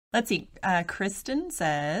Let's see. Kristin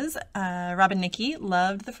says, Robb and Nicki,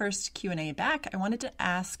 loved the first Q&A back. I wanted to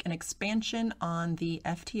ask an expansion on the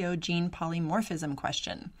FTO gene polymorphism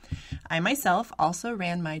question. I myself also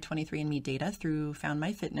ran my 23andMe data through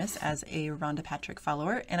FoundMYFitness as a Rhonda Patrick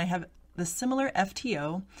follower, and I have the similar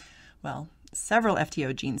FTO, well, several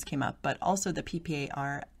FTO genes came up, but also the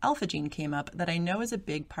PPAR alpha gene came up that I know is a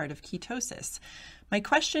big part of ketosis. My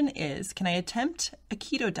question is, can I attempt a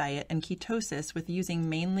keto diet and ketosis with using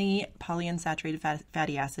mainly polyunsaturated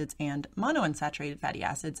fatty acids and monounsaturated fatty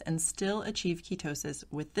acids and still achieve ketosis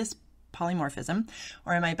with this polymorphism?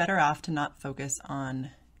 Or am I better off to not focus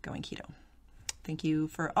on going keto? Thank you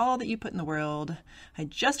for all that you put in the world. I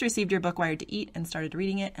just received your book, Wired to Eat, and started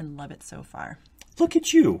reading it and love it so far. Look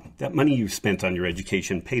at you. That money you spent on your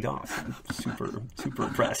education paid off. I'm super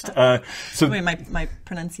impressed. Wait, my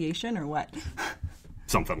pronunciation or what?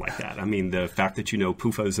 Something like that. I mean, the fact that you know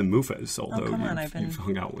PUFAs and MUFAs, although you've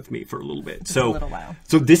hung out with me for a little bit. A little while.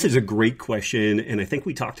 So this is a great question, and I think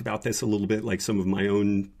we talked about this a little bit, like some of my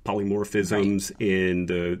own polymorphisms in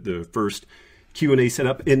the first Q&A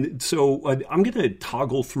setup. And so I'm going to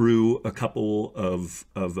toggle through a couple of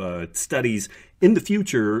studies in the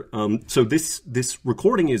future. So this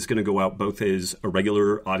recording is going to go out both as a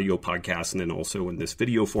regular audio podcast and then also in this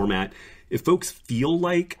video format. If folks feel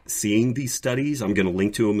like seeing these studies, I'm going to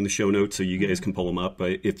link to them in the show notes so you guys can pull them up.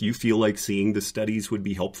 But if you feel like seeing the studies would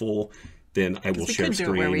be helpful, then I will share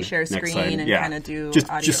screen. Where we share screen and kind of do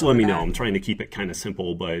audio. Just let me know. I'm trying to keep it kind of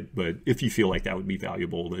simple, but if you feel like that would be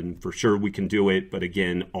valuable, then for sure we can do it. But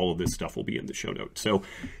again, all of this stuff will be in the show notes. So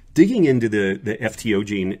digging into the FTO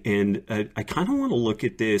gene, and I kind of want to look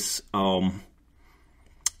at this.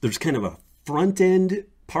 There's kind of a front end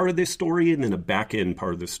part of this story and then a back end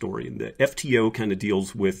part of the story. And the FTO kind of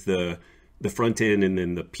deals with the front end, and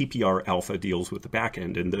then the PPAR alpha deals with the back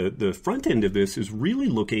end. And the front end of this is really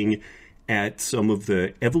looking at some of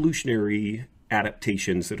the evolutionary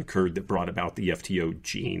adaptations that occurred that brought about the FTO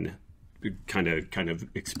gene kind of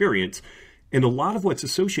experience. And a lot of what's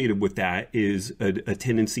associated with that is a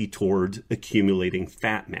tendency towards accumulating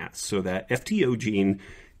fat mass. So that FTO gene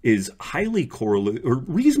is highly correlated, or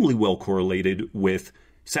reasonably well correlated, with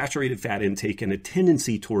saturated fat intake and a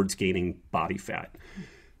tendency towards gaining body fat.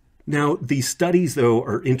 Now, these studies, though,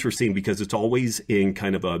 are interesting because it's always in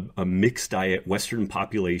kind of a mixed diet, Western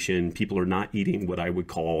population. People are not eating what I would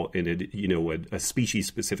call a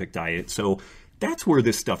species-specific diet. So that's where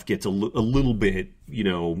this stuff gets a little bit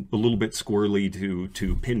squirrely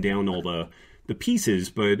to pin down all the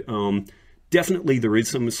pieces. But definitely there is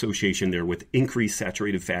some association there with increased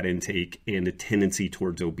saturated fat intake and a tendency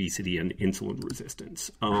towards obesity and insulin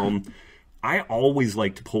resistance. I always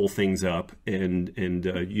like to pull things up and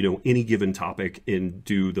any given topic and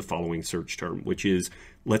do the following search term, which is,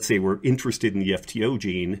 let's say we're interested in the FTO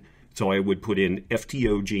gene. So I would put in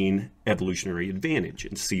FTO gene evolutionary advantage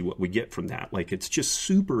and see what we get from that. Like, it's just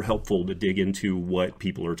super helpful to dig into what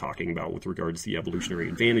people are talking about with regards to the evolutionary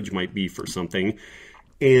advantage might be for something.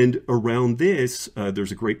 And around this,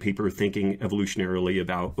 there's a great paper thinking evolutionarily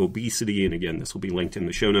about obesity. And again, this will be linked in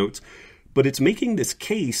the show notes. But it's making this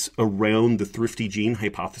case around the thrifty gene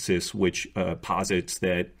hypothesis, which posits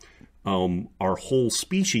that our whole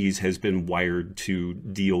species has been wired to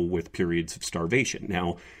deal with periods of starvation.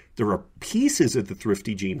 Now, there are pieces of the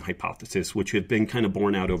thrifty gene hypothesis which have been kind of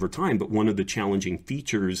borne out over time, but one of the challenging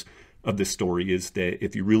features of this story is that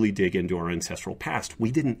if you really dig into our ancestral past, we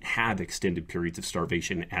didn't have extended periods of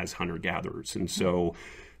starvation as hunter-gatherers. And so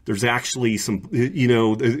there's actually some,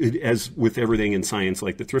 as with everything in science,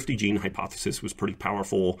 like the thrifty gene hypothesis was pretty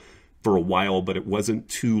powerful for a while, but it wasn't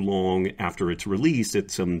too long after its release that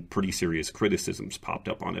some pretty serious criticisms popped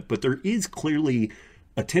up on it. But there is clearly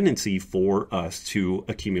a tendency for us to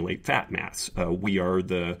accumulate fat mass. We are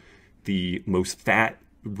the most fat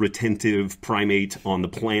retentive primate on the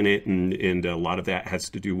planet, and a lot of that has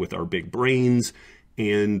to do with our big brains.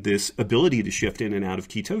 And this ability to shift in and out of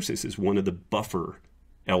ketosis is one of the buffer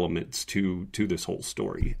elements to this whole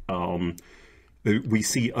story. We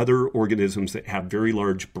see other organisms that have very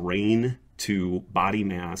large brain to body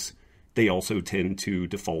mass. They also tend to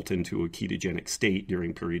default into a ketogenic state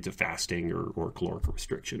during periods of fasting or caloric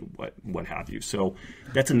restriction, what have you. So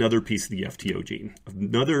that's another piece of the FTO gene.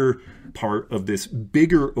 Another part of this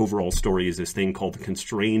bigger overall story is this thing called the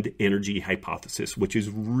constrained energy hypothesis, which is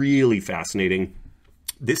really fascinating.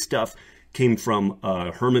 This stuff came from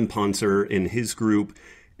Herman Ponzer and his group.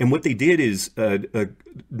 And what they did is a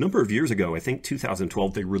number of years ago, I think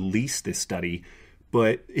 2012, they released this study,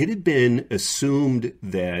 but it had been assumed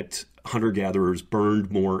that hunter-gatherers burned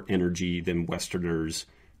more energy than Westerners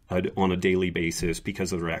on a daily basis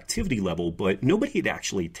because of their activity level, but nobody had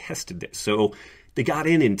actually tested this. So they got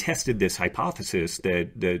in and tested this hypothesis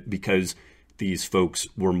that because these folks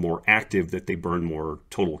were more active, that they burned more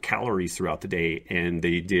total calories throughout the day. And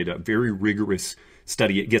they did a very rigorous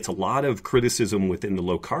study. It gets a lot of criticism within the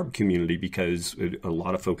low carb community because a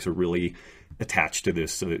lot of folks are really attached to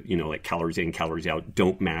this, like calories in, calories out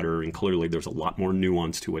don't matter. And clearly there's a lot more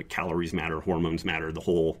nuance to it. Calories matter, hormones matter, the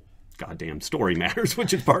whole goddamn story matters,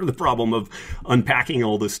 which is part of the problem of unpacking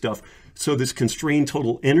all this stuff. So this constrained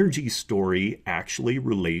total energy story actually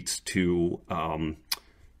relates to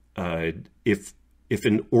if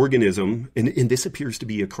an organism, and this appears to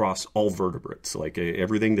be across all vertebrates, like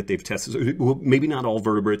everything that they've tested, well, maybe not all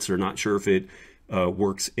vertebrates, they're not sure if it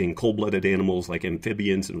works in cold-blooded animals like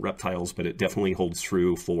amphibians and reptiles, but it definitely holds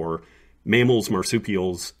true for mammals,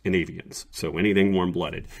 marsupials, and avians. So anything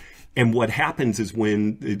warm-blooded. And what happens is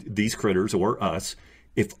when these critters, or us,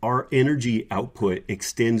 if our energy output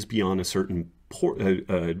extends beyond a certain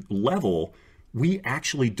level, we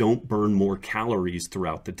actually don't burn more calories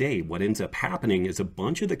throughout the day. What ends up happening is a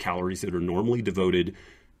bunch of the calories that are normally devoted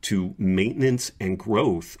to maintenance and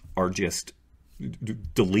growth are just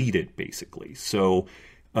deleted, basically. So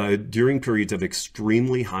during periods of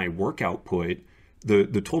extremely high work output,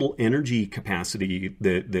 the total energy capacity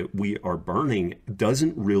that we are burning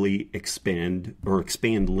doesn't really expand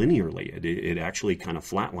linearly. It actually kind of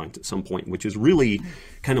flatlines at some point, which is really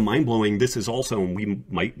kind of mind-blowing. This is also, and we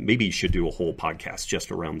maybe should do a whole podcast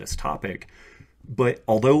just around this topic. But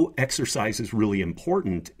although exercise is really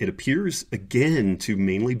important, it appears, again, to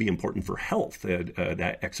mainly be important for health.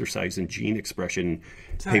 That exercise and gene expression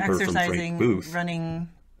paper from Frank Booth. Running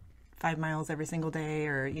 5 miles every single day,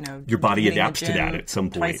 or, your body adapts to that at some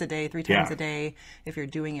point. Twice a day, 3 times a day, if you're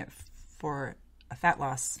doing it for a fat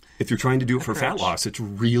loss. If you're trying to do it for fat loss, it's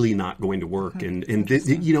really not going to work. Mm-hmm. And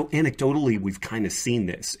anecdotally, we've kind of seen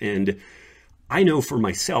this. And I know for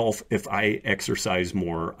myself, if I exercise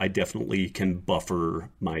more, I definitely can buffer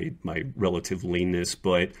my relative leanness,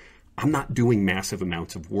 but I'm not doing massive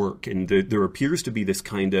amounts of work. And there appears to be this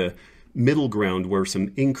kind of middle ground where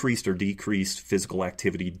some increased or decreased physical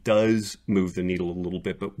activity does move the needle a little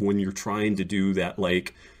bit. But when you're trying to do that,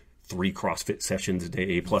 like 3 CrossFit sessions a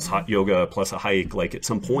day plus hot yoga plus a hike, like at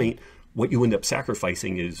some point, what you end up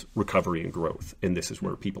sacrificing is recovery and growth. And this is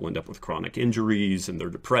where people end up with chronic injuries, and they're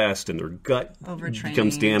depressed, and their gut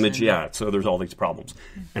becomes damaged. Yeah, so there's all these problems.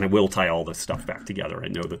 And I will tie all this stuff back together. I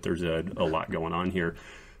know that there's a lot going on here.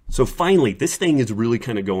 So finally, this thing is really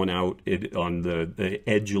kind of going out on the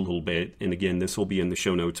edge a little bit. And again, this will be in the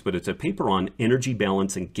show notes, but it's a paper on energy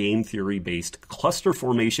balance and game theory-based cluster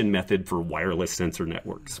formation method for wireless sensor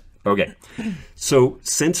networks. Okay, so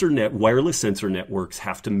wireless sensor networks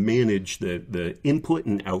have to manage the input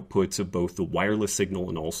and outputs of both the wireless signal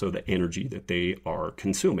and also the energy that they are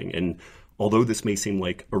consuming. And although this may seem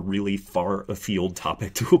like a really far afield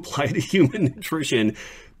topic to apply to human nutrition,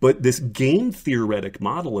 but this game theoretic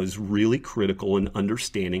model is really critical in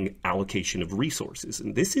understanding allocation of resources.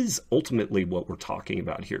 And this is ultimately what we're talking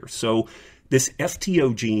about here. So this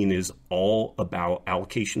FTO gene is all about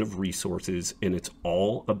allocation of resources, and it's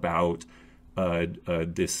all about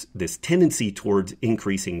this tendency towards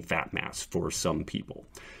increasing fat mass for some people.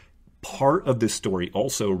 Part of this story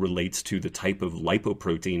also relates to the type of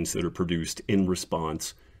lipoproteins that are produced in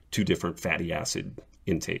response to different fatty acid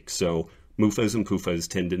intakes. So MUFAs and PUFAs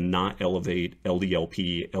tend to not elevate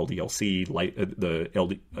LDLP, LDLC,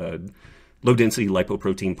 low-density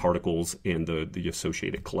lipoprotein particles, and the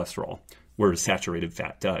associated cholesterol, whereas saturated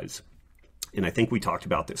fat does. And I think we talked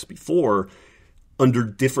about this before. Under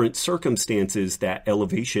different circumstances, that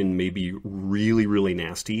elevation may be really, really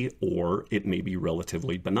nasty, or it may be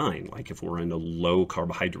relatively benign. Like if we're in a low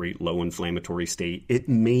carbohydrate, low inflammatory state, it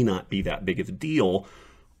may not be that big of a deal.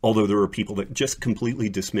 Although there are people that just completely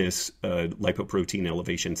dismiss lipoprotein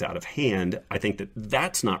elevations out of hand. I think that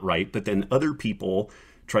that's not right. But then other people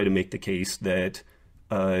try to make the case that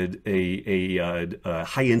a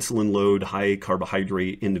high insulin load, high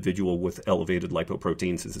carbohydrate individual with elevated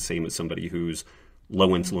lipoproteins is the same as somebody who's low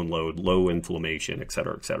insulin load, low inflammation, et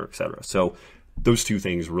cetera, et cetera, et cetera. So those two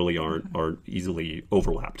things really aren't easily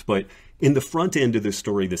overlapped. But in the front end of this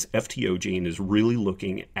story, this FTO gene is really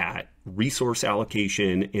looking at resource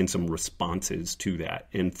allocation and some responses to that.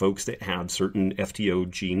 And folks that have certain FTO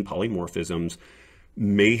gene polymorphisms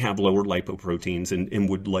may have lower lipoproteins and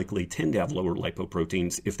would likely tend to have lower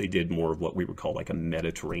lipoproteins if they did more of what we would call like a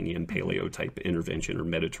Mediterranean paleo type intervention or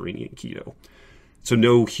Mediterranean keto. So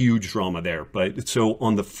no huge drama there. But so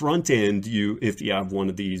on the front end, if you have one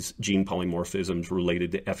of these gene polymorphisms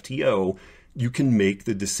related to FTO, you can make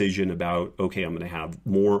the decision about, okay, I'm going to have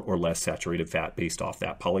more or less saturated fat based off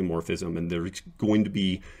that polymorphism. And there's going to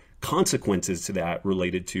be consequences to that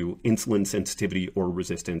related to insulin sensitivity or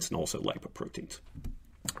resistance and also lipoproteins.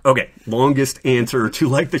 Okay, longest answer to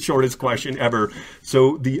like the shortest question ever.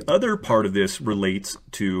 So the other part of this relates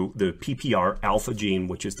to the PPAR alpha gene,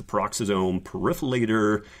 which is the peroxisome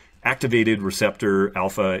peroxidator activated receptor.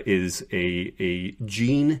 Alpha is a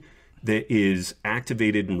gene that is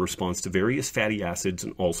activated in response to various fatty acids,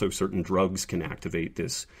 and also certain drugs can activate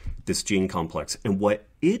this gene complex. And what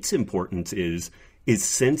its importance is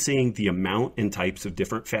sensing the amount and types of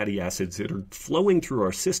different fatty acids that are flowing through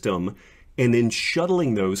our system, and then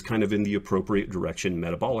shuttling those kind of in the appropriate direction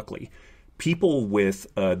metabolically. People with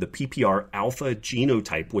the PPAR alpha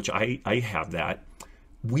genotype, which I have that,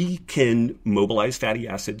 we can mobilize fatty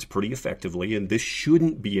acids pretty effectively, and this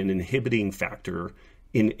shouldn't be an inhibiting factor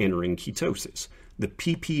in entering ketosis. The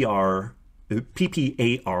PPAR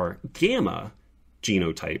gamma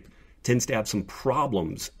genotype tends to have some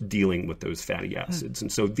problems dealing with those fatty acids.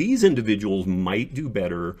 And so these individuals might do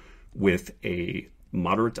better with a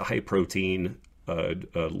moderate to high protein,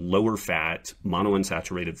 lower fat,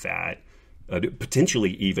 monounsaturated fat,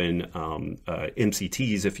 potentially even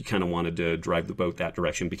MCTs if you kind of wanted to drive the boat that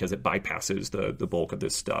direction, because it bypasses the bulk of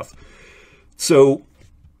this stuff. So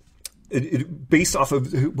based off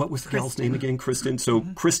of, what was the gal's name again? Kristin. So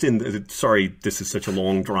Kristin, sorry, this is such a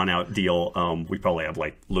long drawn out deal. We probably have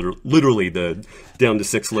like literally down to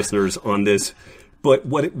 6 listeners on this. But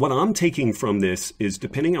what I'm taking from this is,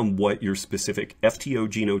 depending on what your specific FTO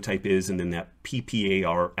genotype is, and then that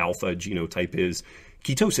PPAR alpha genotype is,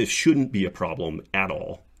 ketosis shouldn't be a problem at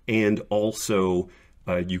all. And also,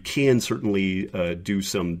 you can certainly do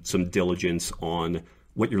some diligence on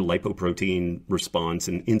what your lipoprotein response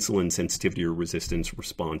and insulin sensitivity or resistance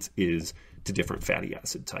response is to different fatty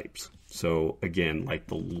acid types. So again, like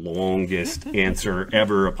the longest answer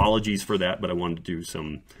ever. Apologies for that, but I wanted to do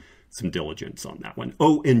some diligence on that one.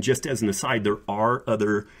 Oh, and just as an aside, there are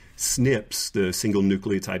other SNPs, the single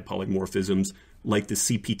nucleotide polymorphisms, like the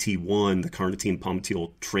CPT1, the carnitine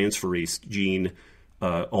palmitoyl transferase gene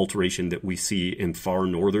alteration that we see in far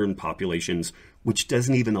northern populations, which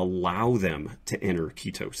doesn't even allow them to enter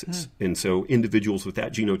ketosis. And so individuals with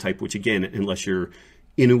that genotype, which again, unless you're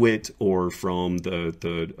Inuit or from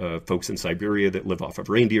the folks in Siberia that live off of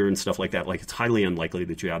reindeer and stuff like that, like it's highly unlikely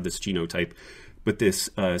that you have this genotype. But this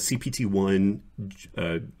CPT1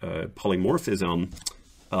 polymorphism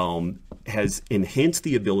has enhanced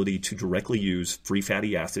the ability to directly use free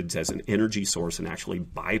fatty acids as an energy source, and actually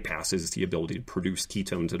bypasses the ability to produce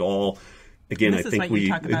ketones at all. Again, I think you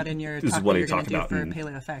talk about in your this talk is what that I you're talk going to do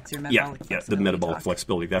about for paleo-FX, your metabolic flexibility. The metabolic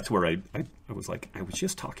flexibility. That's where I was like, I was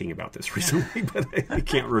just talking about this recently, but I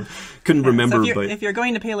couldn't remember. So but if you're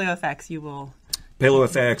going to paleo-FX, you will.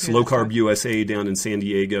 PaleoFX, Low Carb USA down in San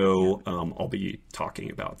Diego. I'll be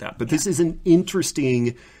talking about that. But this is an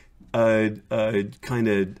interesting kind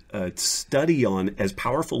of study on, as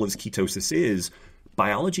powerful as ketosis is,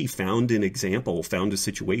 biology found a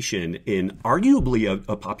situation in arguably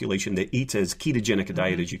a population that eats as ketogenic a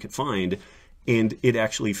diet as you could find, and it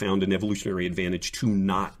actually found an evolutionary advantage to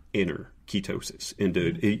not enter ketosis. And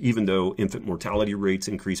even though infant mortality rates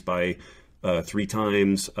increased by 3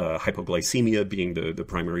 times, hypoglycemia being the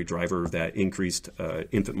primary driver of that increased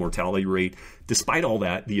infant mortality rate. Despite all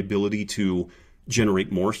that, the ability to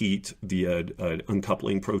generate more heat via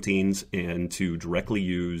uncoupling proteins and to directly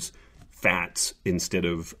use fats instead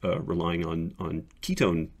of relying on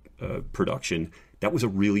ketone production, that was a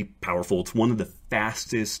really powerful, it's one of the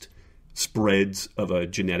fastest spreads of a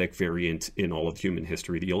genetic variant in all of human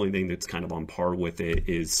history. The only thing that's kind of on par with it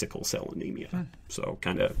is sickle cell anemia. So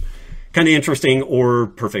kind of interesting, or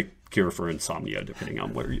perfect cure for insomnia, depending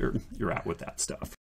on where you're at with that stuff.